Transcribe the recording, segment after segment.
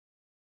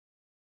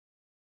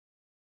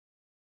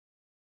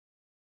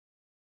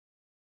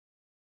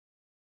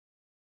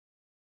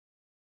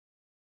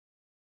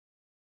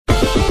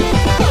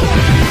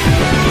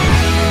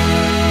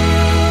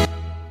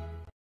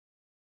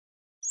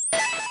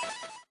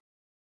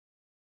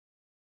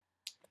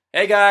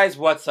Hey guys,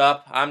 what's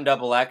up? I'm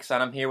Double X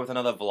and I'm here with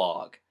another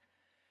vlog.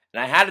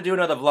 And I had to do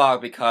another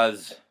vlog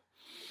because,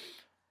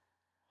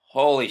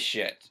 holy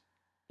shit,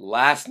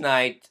 last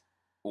night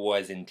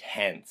was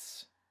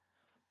intense.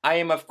 I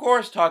am of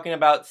course talking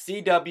about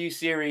CW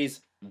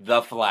series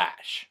The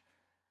Flash.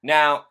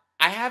 Now,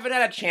 I haven't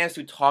had a chance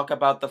to talk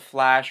about The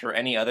Flash or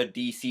any other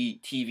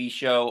DC TV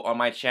show on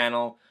my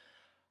channel,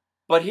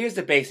 but here's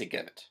the basic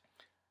of it.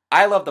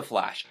 I love The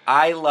Flash.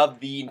 I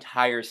love the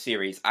entire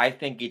series. I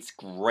think it's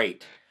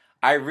great.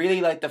 I really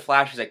like The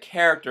Flash as a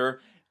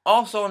character,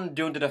 also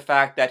due to the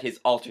fact that his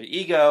alter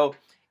ego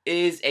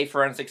is a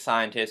forensic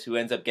scientist who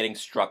ends up getting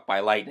struck by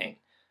lightning.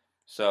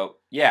 So,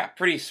 yeah,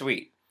 pretty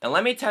sweet. Now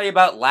let me tell you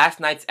about last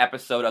night's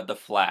episode of The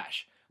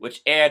Flash,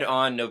 which aired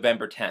on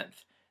November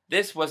 10th.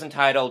 This was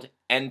entitled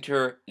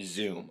Enter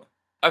Zoom.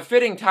 A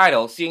fitting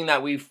title, seeing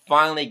that we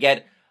finally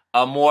get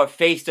a more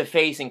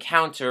face-to-face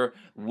encounter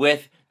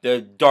with the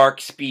dark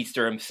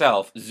speedster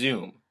himself,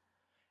 Zoom.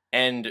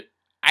 And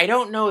I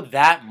don't know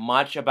that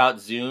much about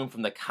Zoom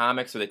from the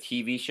comics or the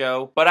TV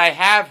show, but I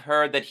have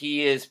heard that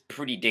he is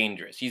pretty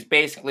dangerous. He's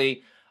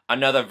basically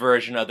another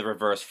version of the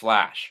Reverse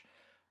Flash.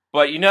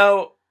 But you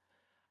know,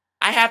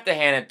 I have to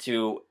hand it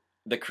to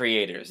the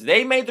creators.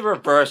 They made the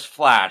Reverse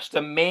Flash,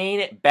 the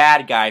main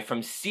bad guy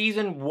from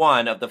Season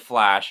 1 of The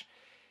Flash.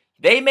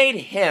 They made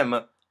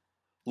him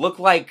look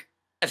like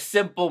a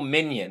simple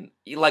minion,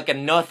 like a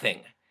nothing.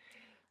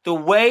 The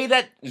way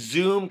that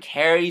Zoom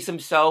carries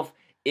himself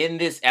in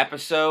this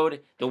episode,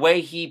 the way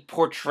he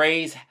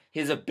portrays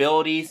his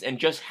abilities and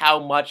just how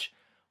much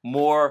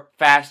more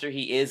faster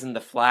he is in The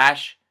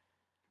Flash,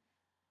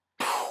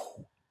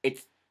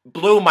 it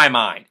blew my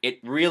mind.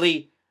 It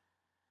really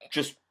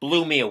just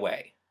blew me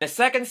away. In the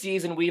second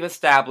season, we've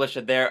established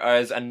that there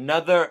is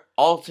another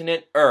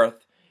alternate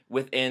Earth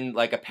within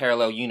like a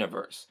parallel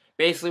universe.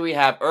 Basically, we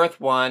have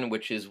Earth 1,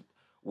 which is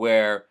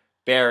where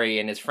Barry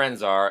and his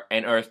friends are,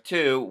 and Earth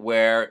 2,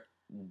 where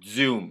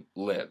Zoom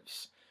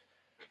lives.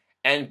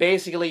 And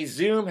basically,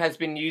 Zoom has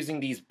been using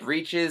these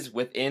breaches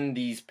within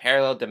these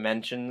parallel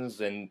dimensions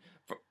and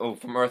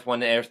from Earth 1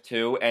 to Earth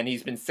 2, and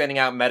he's been sending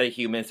out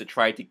metahumans to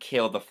try to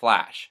kill the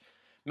Flash.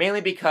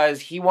 Mainly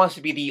because he wants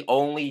to be the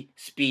only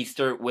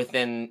speedster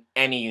within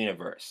any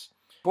universe.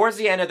 Towards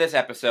the end of this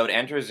episode,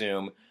 Enter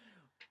Zoom,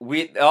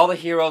 all the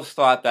heroes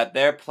thought that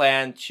their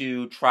plan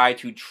to try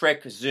to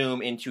trick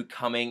Zoom into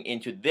coming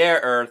into their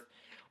Earth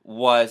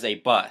was a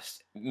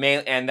bust.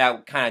 And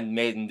that kind of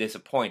made them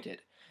disappointed.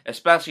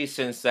 Especially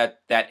since that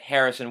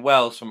Harrison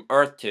Wells from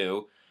Earth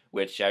 2,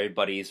 which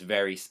everybody is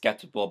very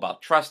skeptical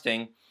about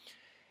trusting,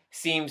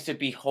 seems to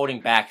be holding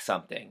back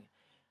something.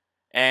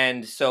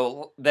 And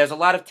so there's a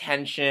lot of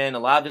tension, a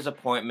lot of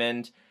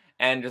disappointment,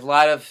 and there's a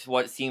lot of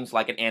what seems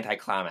like an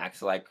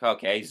anticlimax. Like,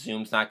 okay,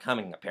 Zoom's not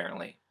coming,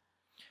 apparently.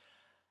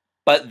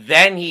 But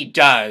then he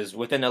does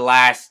within the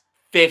last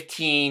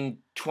 15,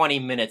 20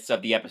 minutes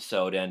of the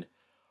episode, and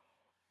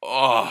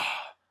oh,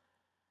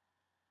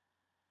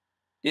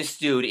 this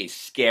dude is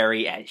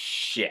scary as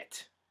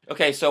shit.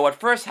 Okay, so what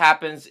first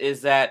happens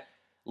is that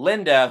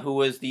Linda, who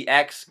was the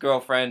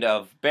ex-girlfriend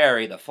of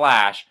Barry, the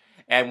Flash,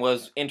 and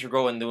was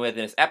integral in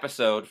this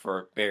episode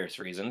for various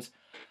reasons,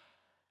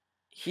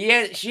 she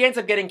ends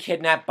up getting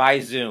kidnapped by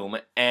Zoom,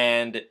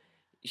 and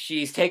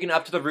she's taken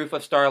up to the roof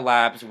of Star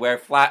Labs, where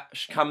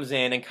Flash comes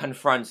in and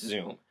confronts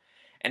Zoom.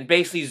 And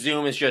basically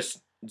Zoom is just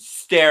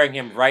staring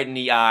him right in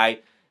the eye,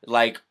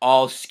 like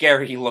all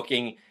scary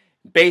looking.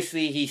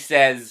 Basically, he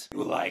says,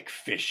 "You like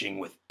fishing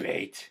with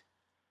bait?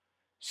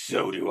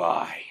 So do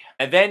I."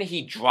 And then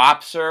he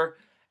drops her,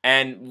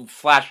 and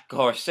Flash, of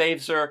course,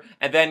 saves her.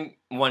 And then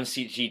once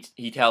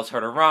he tells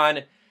her to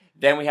run,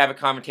 then we have a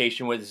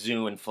confrontation with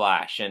Zoom and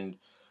Flash. And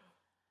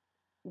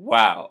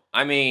wow.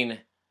 I mean,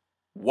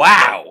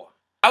 wow.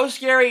 How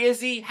scary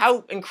is he?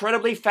 How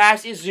incredibly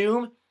fast is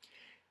Zoom?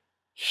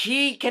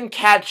 He can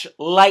catch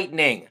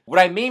lightning. What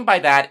I mean by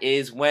that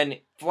is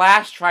when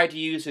Flash tried to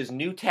use his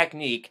new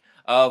technique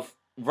of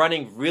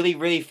running really,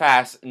 really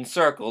fast in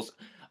circles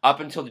up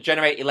until to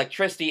generate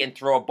electricity and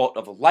throw a bolt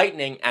of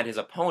lightning at his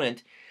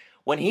opponent.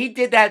 When he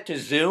did that to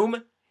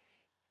Zoom,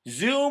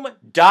 Zoom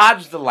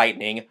dodged the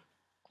lightning,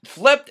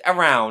 flipped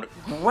around,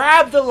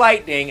 grabbed the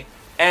lightning,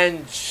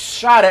 and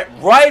shot it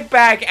right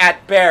back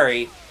at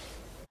Barry.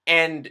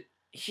 And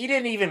he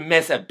didn't even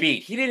miss a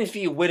beat. He didn't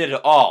feel winded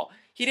at all.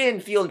 He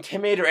didn't feel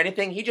intimidated or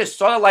anything. He just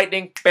saw the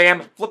lightning,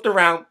 bam, flipped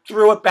around,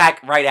 threw it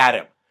back right at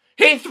him.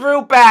 He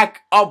threw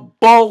back a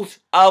bolt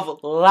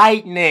of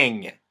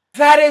lightning.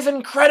 That is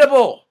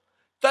incredible.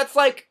 That's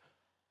like,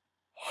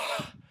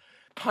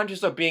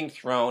 punches are being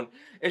thrown.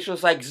 It's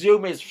just like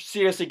Zoom has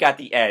seriously got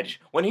the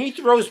edge. When he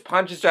throws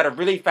punches at a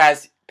really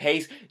fast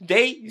pace,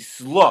 they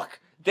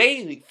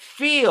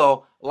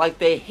feel like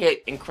they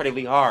hit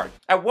incredibly hard.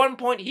 At one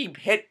point, he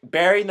hit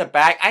Barry in the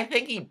back. I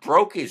think he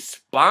broke his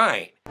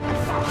spine.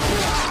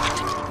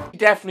 He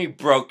definitely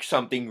broke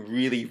something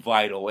really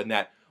vital in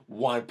that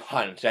one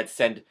punch that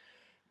sent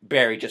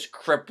Barry just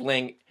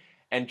crippling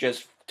and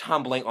just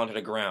tumbling onto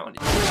the ground.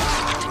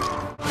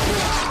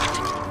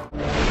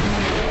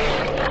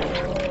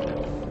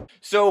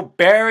 So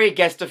Barry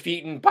gets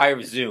defeated by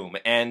Zoom,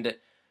 and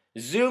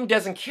Zoom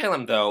doesn't kill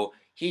him though.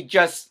 He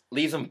just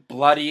leaves him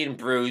bloody and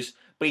bruised,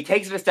 but he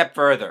takes it a step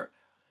further.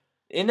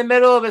 In the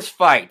middle of his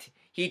fight,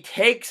 he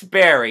takes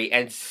Barry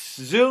and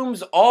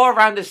zooms all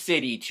around the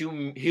city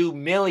to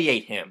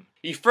humiliate him.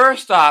 He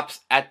first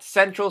stops at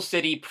Central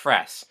City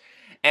Press,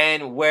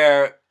 and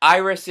where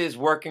Iris is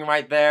working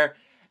right there,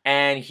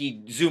 and he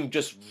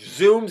just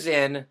zooms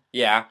in,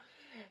 yeah,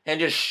 and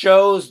just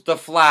shows the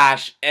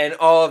Flash and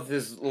all of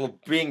his little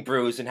being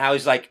bruised, and how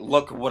he's like,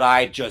 look what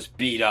I just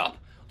beat up.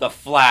 The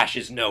Flash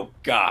is no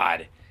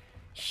god.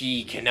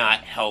 He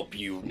cannot help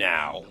you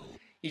now.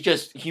 He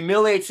just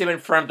humiliates him in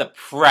front of the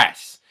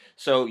press.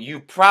 So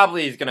you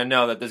probably is going to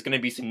know that there's going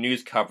to be some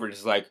news coverage.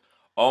 It's like,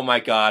 oh my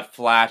god,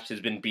 Flash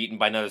has been beaten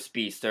by another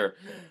speedster.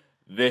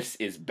 This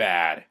is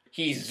bad.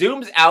 He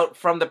zooms out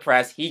from the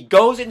press. He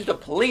goes into the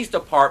police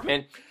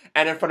department.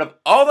 And in front of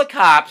all the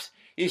cops,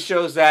 he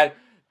shows that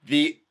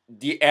the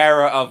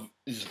era of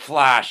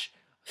Flash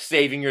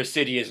saving your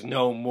city is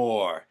no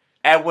more.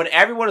 And when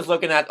everyone is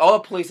looking at, all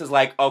the police is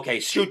like, okay,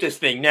 shoot this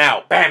thing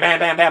now. Bam, bam,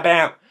 bam, bam,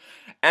 bam.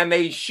 And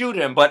they shoot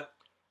him, but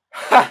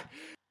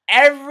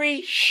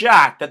every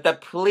shot that the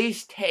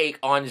police take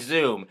on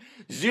Zoom,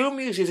 Zoom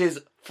uses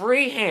his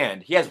free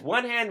hand. He has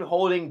one hand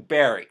holding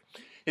Barry.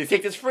 He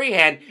takes his free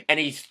hand and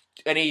he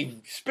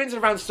spins it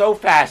around so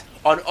fast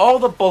on all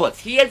the bullets.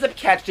 He ends up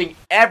catching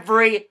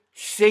every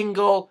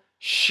single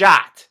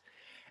shot.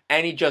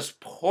 And he just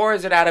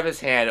pours it out of his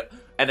hand,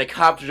 and the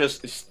cops are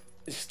just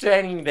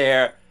standing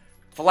there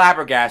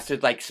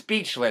flabbergasted, like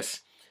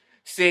speechless,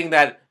 seeing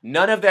that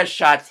none of their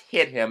shots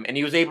hit him, and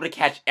he was able to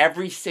catch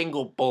every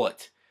single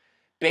bullet.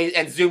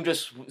 And Zoom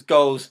just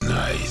goes,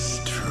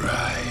 "Nice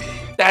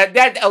try."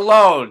 That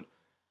alone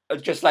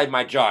just let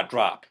my jaw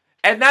drop.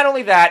 And not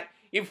only that,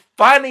 he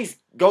finally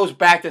goes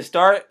back to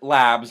Star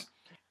Labs,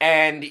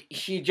 and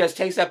he just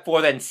takes that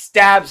forward and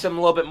stabs him a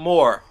little bit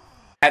more.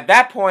 At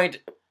that point,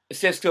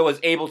 Cisco was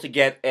able to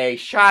get a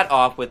shot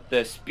off with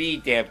the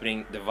speed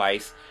dampening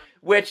device,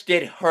 which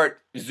did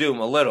hurt Zoom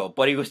a little,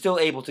 but he was still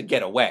able to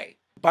get away.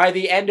 By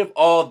the end of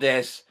all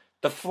this,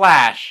 the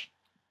Flash,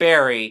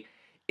 Barry,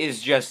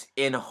 is just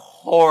in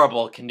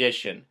horrible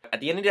condition.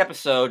 At the end of the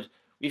episode,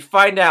 we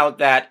find out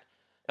that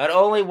not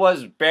only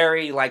was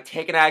Barry, like,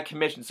 taken out of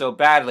commission so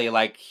badly,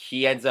 like,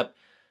 he ends up,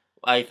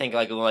 I think,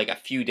 like a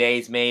few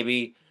days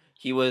maybe,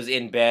 he was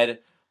in bed,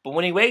 but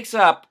when he wakes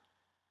up,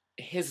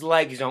 his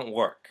legs don't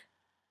work.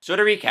 So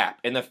to recap,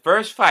 in the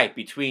first fight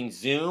between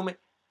Zoom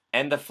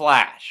and the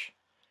Flash,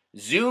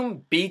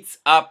 Zoom beats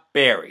up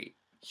Barry,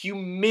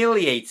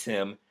 humiliates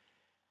him,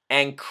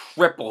 and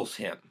cripples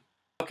him.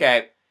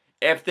 Okay,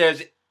 if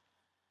there's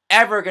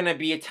ever gonna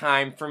be a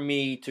time for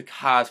me to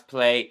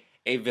cosplay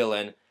a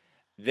villain,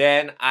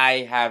 then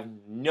I have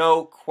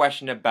no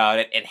question about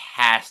it. It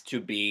has to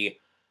be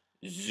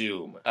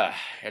Zoom.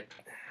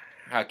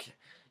 Okay.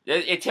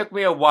 It took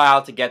me a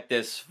while to get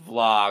this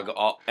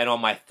vlog and all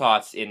my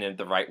thoughts in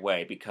the right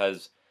way,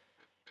 because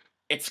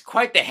it's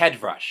quite the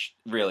head rush,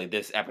 really,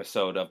 this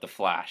episode of The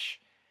Flash.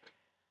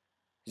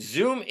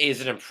 Zoom is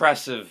an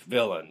impressive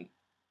villain.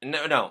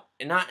 No,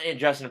 not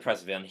just an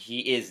impressive villain.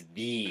 He is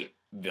the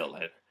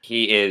villain.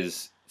 He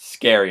is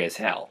scary as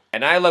hell.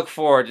 And I look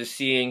forward to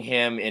seeing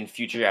him in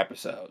future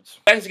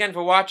episodes. Thanks again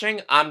for watching.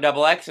 I'm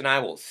Double X, and I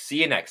will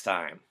see you next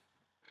time.